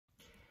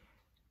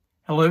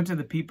Hello to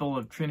the people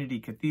of Trinity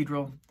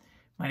Cathedral.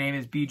 My name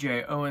is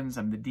B.J. Owens.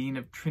 I'm the Dean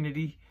of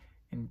Trinity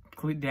in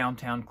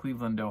downtown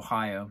Cleveland,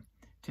 Ohio.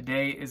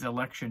 Today is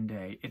Election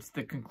Day. It's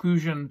the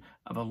conclusion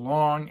of a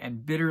long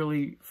and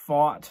bitterly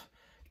fought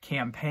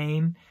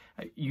campaign.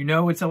 You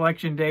know it's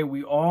Election Day.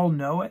 We all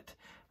know it.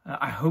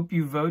 I hope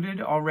you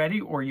voted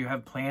already or you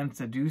have plans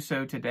to do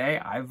so today.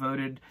 I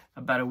voted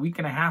about a week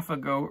and a half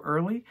ago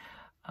early.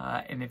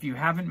 And if you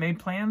haven't made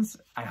plans,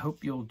 I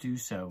hope you'll do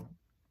so.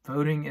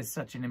 Voting is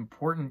such an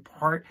important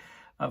part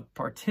of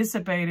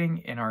participating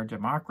in our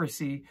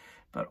democracy,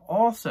 but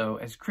also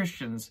as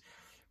Christians,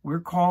 we're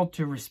called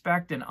to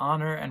respect and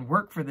honor and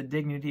work for the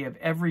dignity of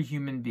every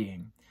human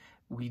being.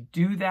 We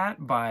do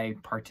that by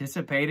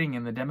participating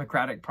in the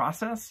democratic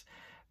process,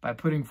 by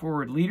putting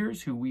forward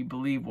leaders who we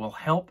believe will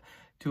help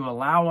to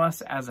allow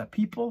us as a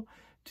people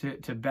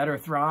to better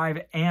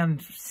thrive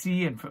and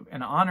see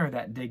and honor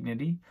that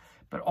dignity.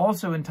 But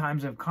also in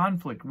times of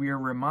conflict, we are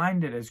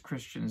reminded as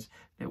Christians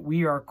that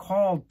we are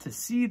called to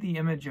see the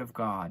image of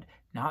God,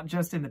 not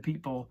just in the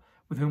people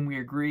with whom we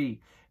agree,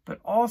 but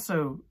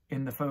also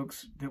in the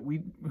folks that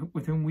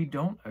with whom we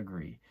don't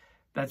agree.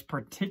 That's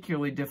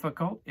particularly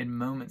difficult in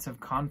moments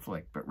of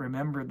conflict. But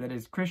remember that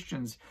as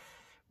Christians,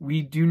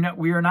 we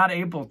are not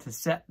able to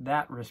set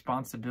that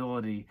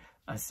responsibility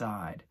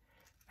aside.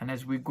 And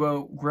as we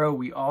grow,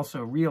 we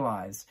also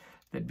realize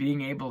that being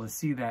able to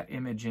see that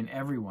image in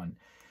everyone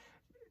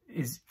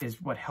is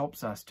what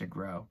helps us to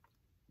grow.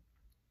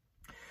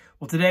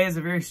 Well, today is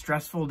a very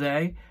stressful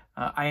day.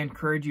 I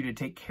encourage you to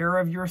take care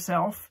of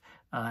yourself.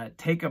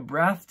 Take a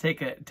breath,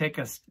 take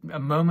a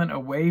moment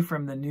away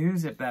from the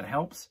news if that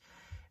helps.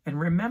 And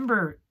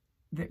remember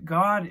that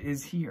God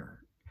is here.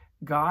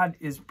 God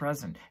is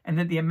present. And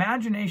that the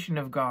imagination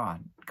of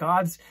God,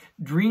 God's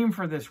dream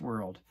for this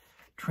world,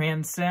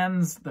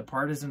 transcends the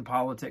partisan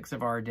politics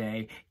of our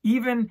day,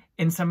 even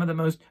in some of the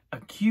most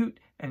acute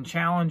and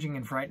challenging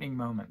and frightening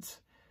moments.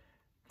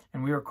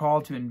 And we are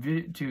called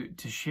to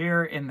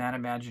share in that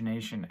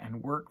imagination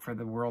and work for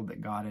the world that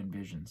God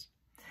envisions.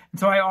 And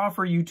so I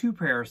offer you two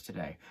prayers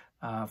today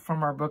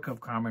from our Book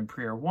of Common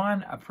Prayer.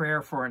 One, a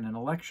prayer for an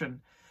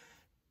election,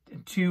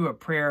 and two, a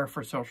prayer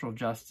for social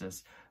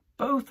justice,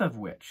 both of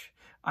which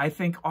I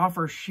think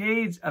offer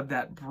shades of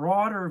that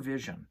broader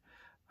vision,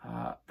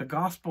 the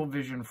gospel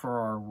vision for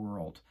our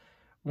world,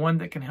 one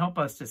that can help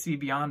us to see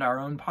beyond our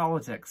own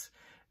politics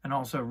and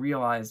also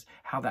realize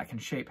how that can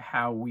shape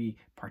how we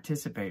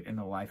participate in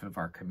the life of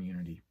our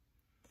community.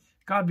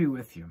 God be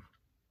with you.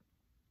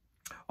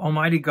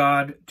 Almighty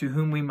God, to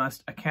whom we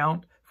must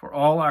account for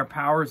all our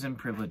powers and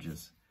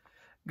privileges,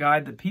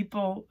 guide the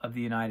people of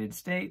the United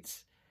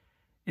States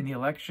in the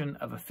election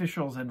of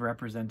officials and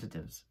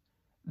representatives,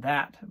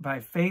 that by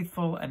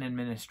faithful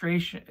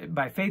administration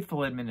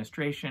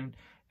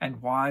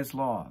and wise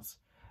laws,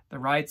 the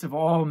rights of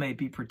all may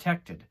be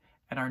protected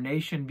and our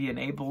nation be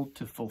enabled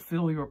to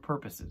fulfill your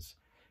purposes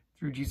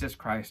through Jesus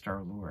Christ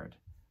our Lord.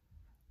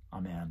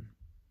 Amen.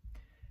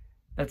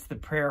 That's the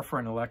prayer for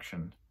an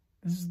election.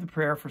 This is the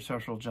prayer for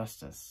social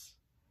justice.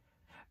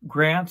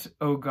 Grant,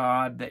 O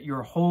God, that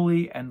your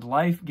holy and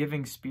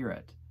life-giving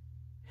Spirit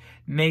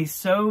may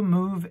so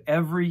move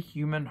every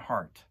human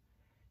heart,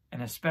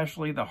 and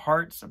especially the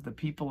hearts of the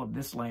people of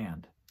this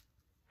land,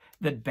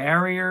 that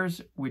barriers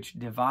which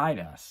divide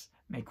us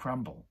may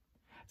crumble,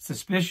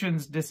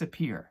 suspicions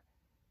disappear,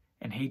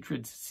 and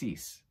hatreds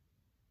cease,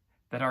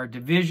 that our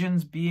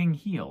divisions being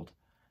healed,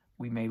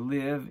 we may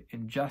live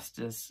in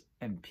justice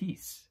and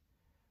peace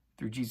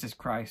through Jesus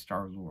Christ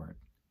our Lord.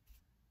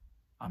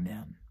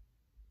 Amen.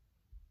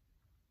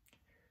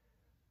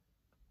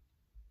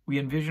 We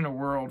envision a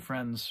world,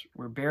 friends,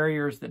 where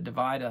barriers that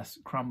divide us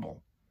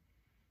crumble,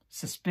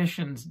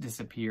 suspicions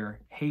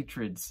disappear,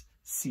 hatreds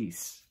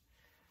cease,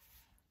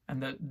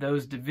 and that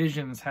those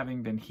divisions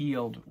having been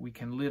healed, we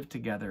can live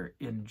together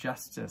in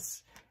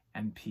justice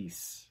and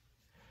peace.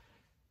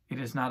 It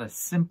is not a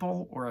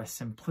simple or a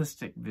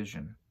simplistic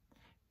vision.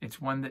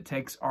 It's one that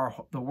takes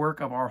the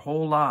work of our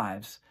whole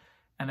lives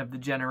and of the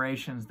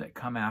generations that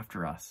come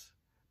after us.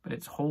 But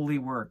it's holy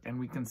work, and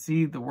we can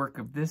see the work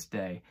of this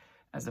day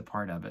as a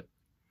part of it.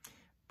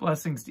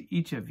 Blessings to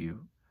each of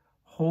you.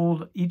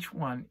 Hold each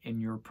one in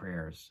your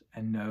prayers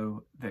and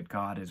know that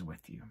God is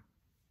with you.